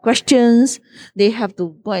draft questions. They have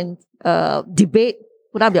to go and debate,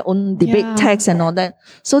 put up their own debate Yeah. text and all that.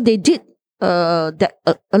 So they did a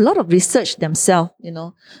lot of research themselves, you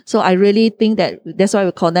know. So I really think that's why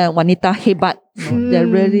we call them Wanita Hebat. You know. They're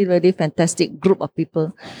really, really fantastic group of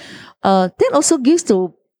people. That also gives to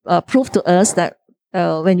prove to us that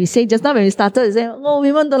when you say just now when we started, you say, oh,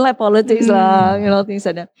 women don't like politics, lah, you know, things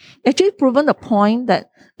like that. Actually proven the point that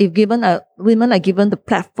if women are given the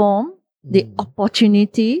platform, the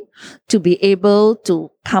opportunity to be able to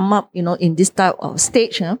come up, you know, in this type of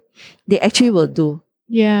stage, they actually will do.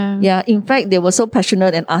 Yeah. Yeah, in fact, they were so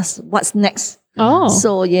passionate and asked, what's next? Oh.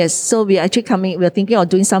 So yes, so we're thinking of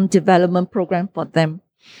doing some development program for them.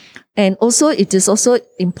 And also, it is also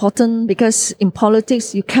important because in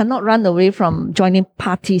politics, you cannot run away from joining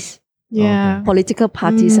parties, yeah. political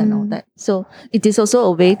parties and all that. So it is also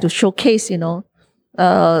a way to showcase, you know,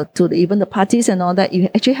 even the parties and all that. You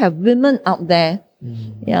actually have women out there.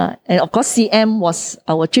 Yeah. And of course,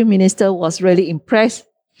 our chief minister was really impressed.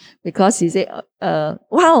 Because he said,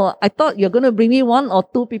 wow, I thought you're going to bring me 1 or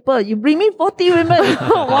 2 people. You bring me 40 women.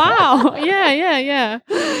 Wow. Yeah.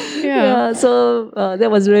 So that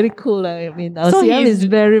was really cool. I mean, our So CM he's- is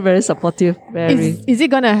very, very supportive. Very. Is it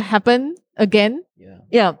going to happen again?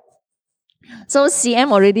 Yeah. So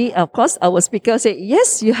CM already, of course, our speaker said,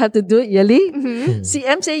 yes, you have to do it yearly.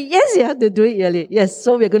 CM said, yes, you have to do it yearly. Yes,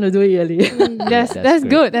 so we're going to do it yearly. That's That's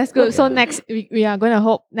good. That's good. So next we are going to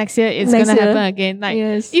hope next year it's going Next to year. happen again. Like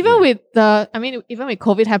Yes. even with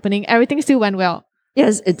COVID happening, everything still went well.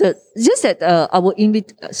 Yes, it did. Just that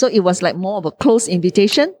so it was like more of a closed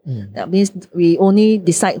invitation. That means we only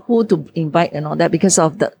decide who to invite and all that because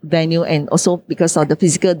of the venue and also because of the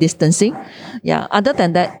physical distancing. Yeah. Other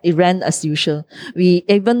than that, it ran as usual.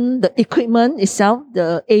 Even the equipment itself,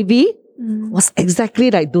 the AV was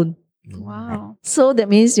exactly like Dun. Wow. So that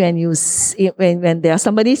means when there are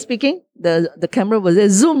somebody speaking, the camera will say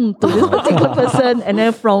zoom to this particular person, and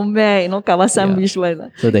then from where, you know, Kawasan which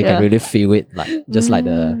one. So they Yeah. can really feel it like just like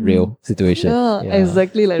the real situation. Yeah,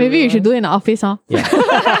 exactly like Maybe that. you should do it in the office, huh? Yeah.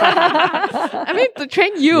 I mean, to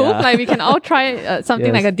train you, Yeah. like we can all try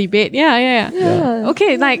something Yes. like a debate. Yeah. Yeah.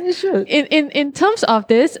 Okay, like You should. in terms of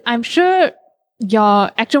this, I'm sure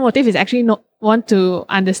your actual motive is actually want to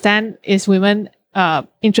understand is women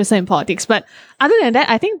interested in politics. But other than that,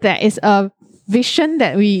 I think there is a vision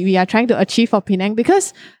that we are trying to achieve for Penang,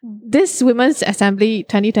 because this Women's Assembly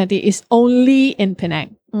 2020 is only in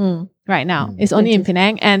Penang right now. It's only in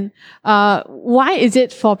Penang. And why is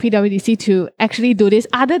it for PWDC to actually do this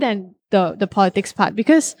other than the politics part?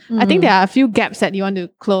 Because I think there are a few gaps that you want to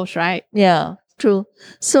close, right? Yeah, true.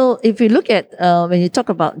 So if you look at, when you talk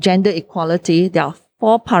about gender equality, there are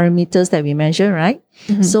 4 parameters that we measure, right?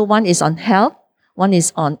 So one is on health, one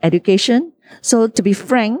is on education. So to be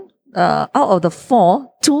frank, out of the 4,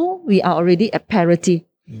 2, we are already at parity.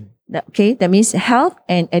 Okay, that means health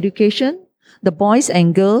and education, the boys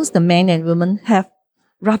and girls, the men and women have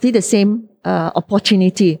roughly the same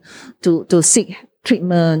opportunity to seek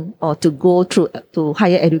treatment or to go through to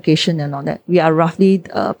higher education and all that. We are roughly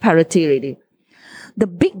parity already. The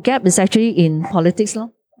big gap is actually in politics.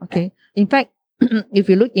 Okay, in fact, if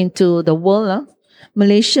you look into the world,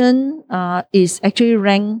 Malaysian is actually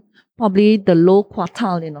ranked probably the low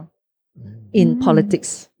quartile, in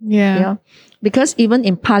politics. Yeah. Because even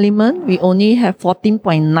in parliament, we only have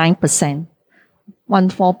 14.9%,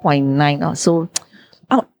 14.9. So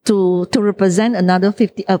out to represent another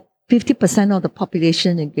 50% of the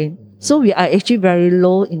population again. So we are actually very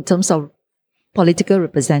low in terms of political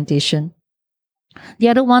representation. The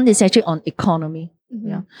other one is actually on economy.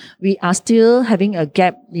 Yeah, we are still having a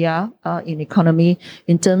gap, in economy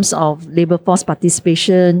in terms of labor force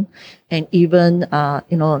participation and even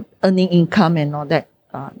earning income and all that.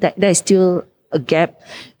 There is still a gap,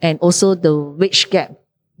 and also the wage gap.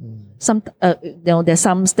 Some there's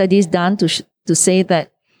some studies done to say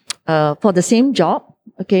that for the same job,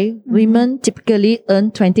 women typically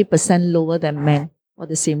earn 20% lower than men for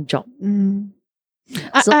the same job.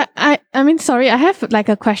 So, I mean, sorry, I have like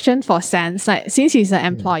a question for Sans, like, since he's an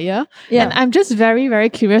employer, and I'm just very, very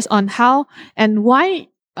curious on how and why,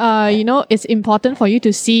 it's important for you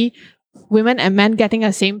to see women and men getting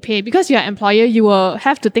the same pay. Because you're an employer, you will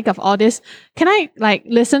have to think of all this. Can I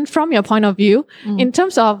listen from your point of view in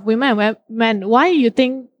terms of women and men, why you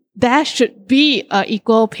think there should be a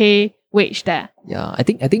equal pay wage there? Yeah, I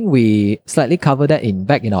think we slightly covered that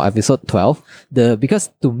back in our episode 12. Because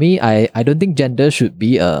to me, I don't think gender should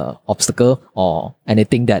be a obstacle or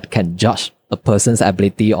anything that can judge a person's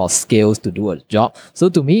ability or skills to do a job. So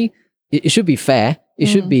to me, it should be fair. It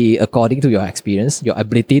should be according to your experience, your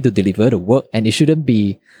ability to deliver the work, and it shouldn't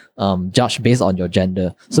be judged based on your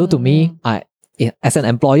gender. So to me, as an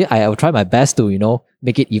employer, I will try my best to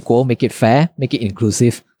make it equal, make it fair, make it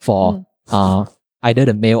inclusive for either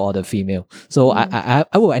the male or the female. So I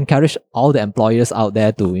will encourage all the employers out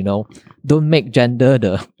there to, don't make gender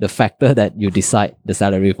the factor that you decide the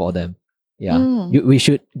salary for them. Yeah. We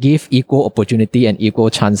should give equal opportunity and equal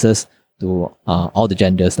chances to all the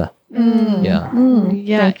genders. Yeah.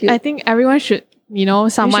 Yeah. I think everyone should,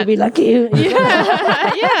 somewhat. should be lucky.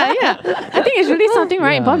 Yeah. I think it's really something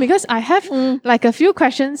very important, because I have a few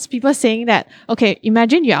questions, people saying that, okay,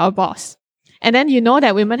 imagine you're our boss. And then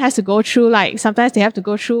that women has to go through, sometimes they have to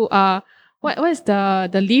go through what is the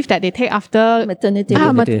leave that they take after maternity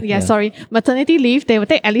leave. Maternity leave. They will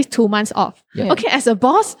take at least 2 months off. Yeah. Okay, as a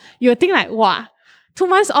boss, you would think wow, 2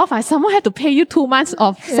 months off, someone had to pay you 2 months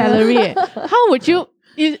of salary. How would you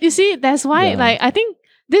see, that's why I think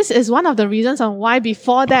this is one of the reasons on why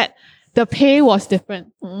before that the pay was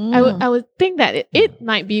different. I would think that it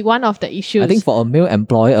might be one of the issues. I think for a male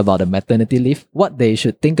employer about the maternity leave, what they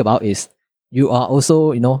should think about is, you are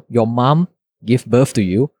also, your mom gave birth to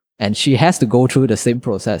you and she has to go through the same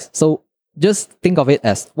process. So just think of it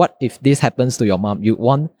as, what if this happens to your mom? You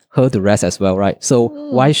want her to rest as well, right? So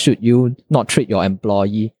why should you not treat your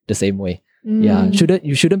employee the same way? Yeah,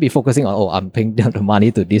 you shouldn't be focusing on, I'm paying the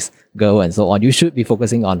money to this girl and so on. You should be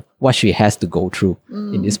focusing on what she has to go through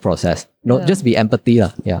in this process. Just be empathy.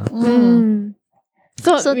 Yeah.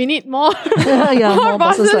 So we need more, more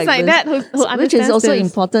bosses like that who which is also this.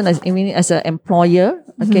 important as an employer.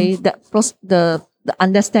 Okay, the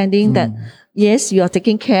understanding that yes, you are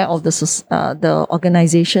taking care of the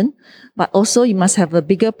organization, but also you must have a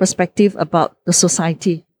bigger perspective about the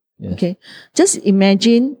society. Yes. Okay, just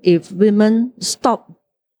imagine if women stop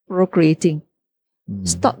procreating,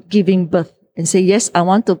 stop giving birth, and say, yes, I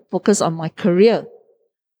want to focus on my career.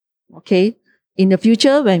 Okay. In the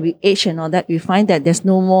future, when we age and all that, we find that there's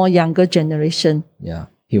no more younger generation. Yeah,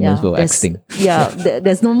 humans will extinct.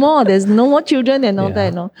 There's no more children and all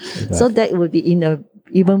that. Exactly. So that will be in a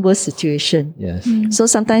even worse situation. Yes. So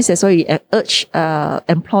sometimes that's why we urge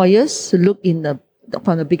employers to look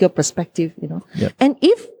from a bigger perspective. Yep. And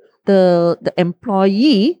if the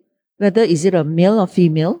employee, whether is it a male or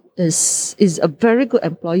female, is a very good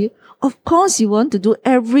employer. Of course, you want to do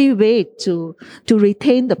every way to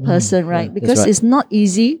retain the person, right? that's Because right. it's not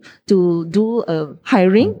easy to do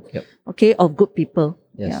hiring, Yep. okay, of good people.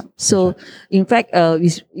 Yes, Yeah. that's So, in fact,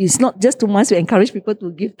 it's not just 2 months. We encourage people to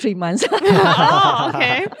give 3 months. Oh,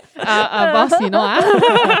 okay. Boss, you know.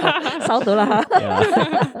 烧得了哈。Yeah.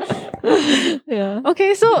 Yeah.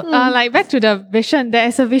 Okay, so like back to the vision. There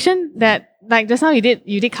is a vision that like just now you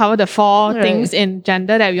did cover the 4 Right. things in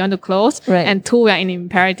gender that we want to close, Right. and 2 we are in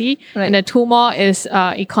imparity, Right. and the 2 more is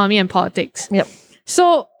economy and politics. Yep.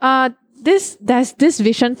 So there's this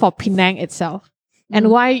vision for Penang itself. And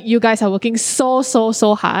why you guys are working so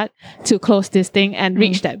hard to close this thing and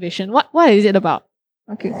reach that vision. What is it about?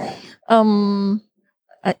 Okay.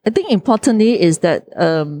 I think importantly is that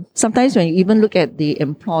sometimes when you even look at the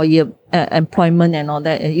employment and all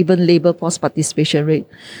that, and even labor force participation rate,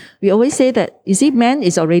 we always say that, you see, men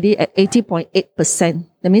is already at 80.8%.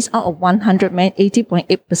 That means out of 100 men,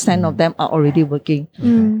 80.8% of them are already working.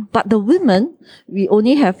 But the women, we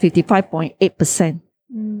only have 55.8%.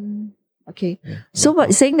 Okay. So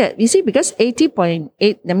what saying that, you see, because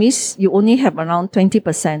 80.8, that means you only have around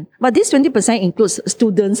 20%. But this 20% includes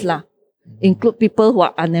students lah. Include people who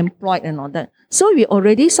are unemployed and all that. So we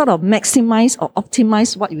already sort of maximize or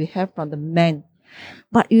optimize what we have from the men.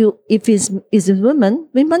 But if it's women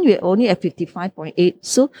we're only at 55.8.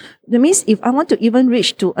 So that means if I want to even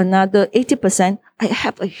reach to another 80%, I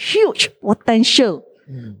have a huge potential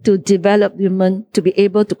to develop women to be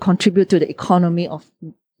able to contribute to the economy of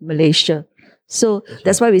Malaysia. So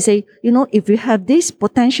that's why we say, if we have this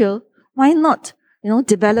potential, why not,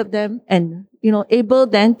 develop them and, able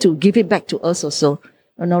then to give it back to us also,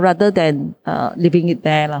 rather than leaving it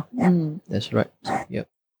there. That's right. Yep.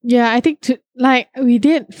 Yeah, I think we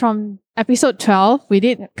did from episode 12, we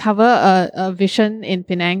did cover a vision in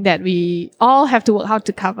Penang that we all have to work hard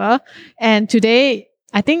to cover. And today,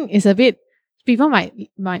 I think it's a bit, people might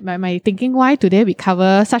thinking, why today we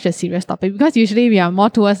cover such a serious topic? Because usually we are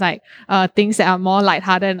more towards like things that are more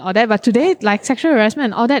lighthearted and all that. But today, like sexual harassment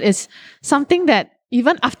and all that is something that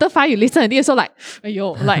even after 5 you listen and it's so like,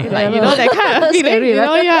 ayo, like that kind of feeling, Scary,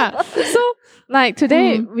 right? yeah. So like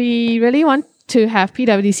today we really want to have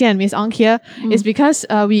PWDC and Miss Ong here is because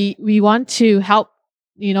we want to help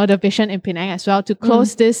the vision in Penang as well to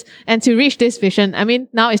close this and to reach this vision. I mean,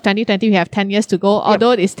 now it's 2020, we have 10 years to go,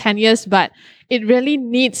 although it's 10 years, but it really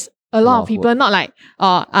needs a lot of people, work. not like,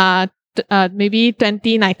 maybe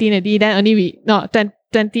 2019 already, then only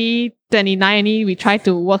 2029 only we try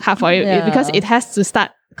to work hard for it because it has to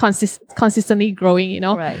start consistently growing,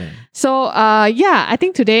 Right. So, I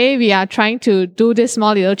think today we are trying to do this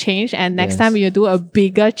small little change and next time we will do a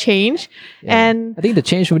bigger change. Yeah. And I think the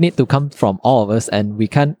change will need to come from all of us, and we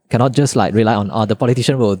cannot just like rely on the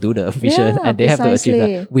politician will do the vision and they have to achieve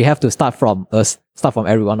precisely. that. We have to start from us, start from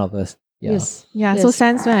every one of us. Yeah. Yes. yeah, Yes. so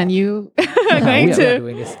Sansman and you We going are to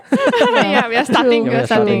doing this. we are starting. True. We are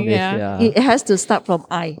starting. this, Yeah. It has to start from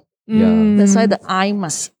I. Yeah. That's why the I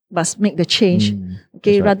must make the change.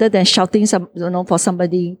 Okay, That's right. rather than shouting for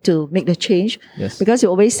somebody to make the change. Yes. Because you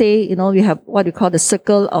always say, we have what we call the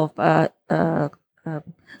circle of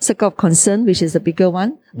concern, which is the bigger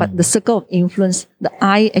one, but the circle of influence,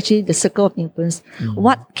 the circle of influence.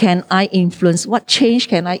 What can I influence? What change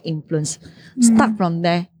can I influence? Start from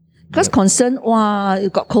there. Because concern, you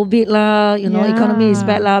got COVID lah, economy is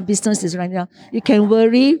bad lah, business is running down. You can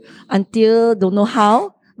worry until don't know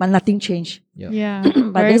how, but nothing change. Yeah.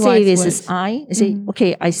 But Very let's say wise if it's words. I say,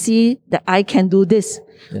 okay, I see that I can do this.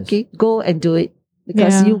 Yes. Okay, go and do it.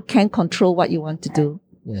 Because Yeah. you can control what you want to do.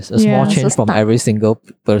 Yes. A small Yeah. change So from start. every single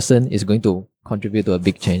person is going to contribute to a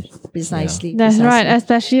big change. Precisely. That's right. precisely.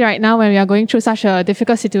 Especially right now when we are going through such a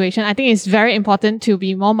difficult situation, I think it's very important to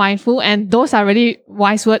be more mindful. And those are really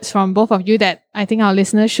wise words from both of you that I think our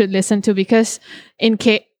listeners should listen to because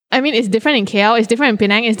it's different in KL, it's different in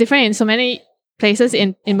Penang, it's different in so many places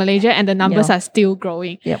in Malaysia and the numbers Yeah. are still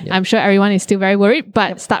growing. Yep. I'm sure everyone is still very worried,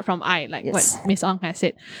 but start from I, like Yes. what Miss Ong has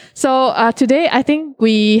said. So today, I think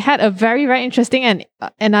we had a very, very interesting and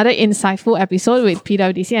another insightful episode with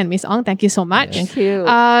PWDC and Miss Ong. Thank you so much. Thank you.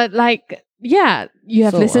 You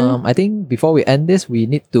have listened. I think before we end this, we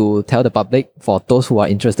need to tell the public, for those who are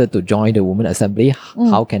interested to join the Women Assembly,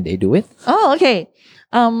 how can they do it? Oh, okay.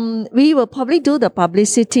 We will probably do the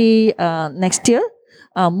publicity next year.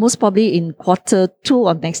 Most probably in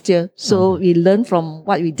Q2 of next year. So we learn from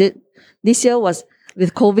what we did. This year was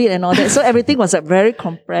with COVID and all that. So everything was very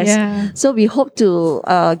compressed. Yeah. So we hope to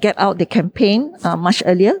get out the campaign much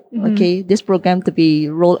earlier. Okay, this program to be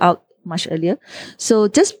rolled out much earlier. So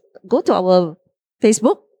just go to our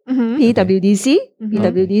Facebook PWDC,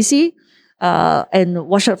 and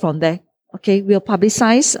watch out from there. Okay, we'll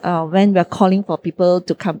publicize when we're calling for people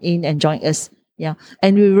to come in and join us. Yeah,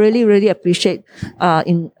 and we really, really appreciate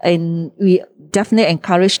and we definitely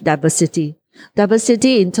encourage diversity.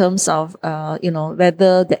 Diversity in terms of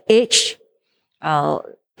whether the age,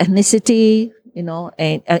 ethnicity,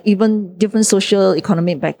 and even different social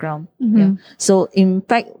economic background. Yeah. So in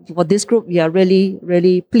fact, for this group, we are really,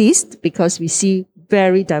 really pleased because we see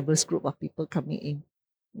very diverse group of people coming in.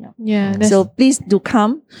 Yeah. So please do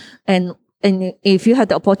come, and if you have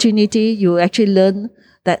the opportunity, you actually learn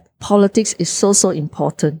that politics is so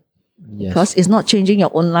important. Yes. Because it's not changing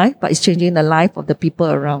your own life, but it's changing the life of the people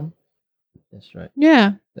around. That's right.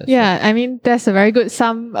 Yeah. That's Yeah. right. I mean, that's a very good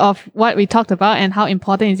sum of what we talked about and how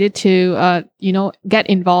important is it to, get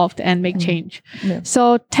involved and make change. Yeah.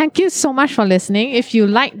 So thank you so much for listening. If you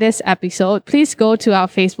like this episode, please go to our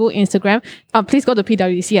Facebook, Instagram. Please go to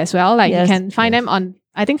PWDC as well. Like Yes. you can find them on,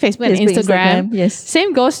 I think, Facebook and Facebook, Instagram. Yes.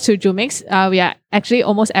 Same goes to Jumix. We are actually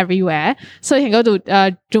almost everywhere. So you can go to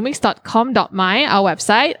jumix.com.my, our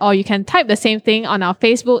website, or you can type the same thing on our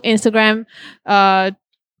Facebook, Instagram,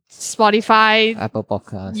 Spotify, Apple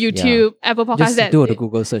Podcasts, YouTube, Apple Podcasts. Just do the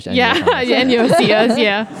Google search. And yeah, you'll find us. yeah, and you'll see us.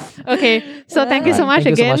 Yeah. Okay. So thank you so much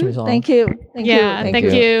Thank again. you so much, Miss Ong. Thank you. Thank Yeah, you. thank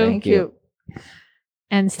you. Thank you.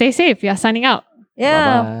 And stay safe. We are signing out.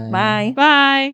 Yeah. Bye-bye. Bye. Bye.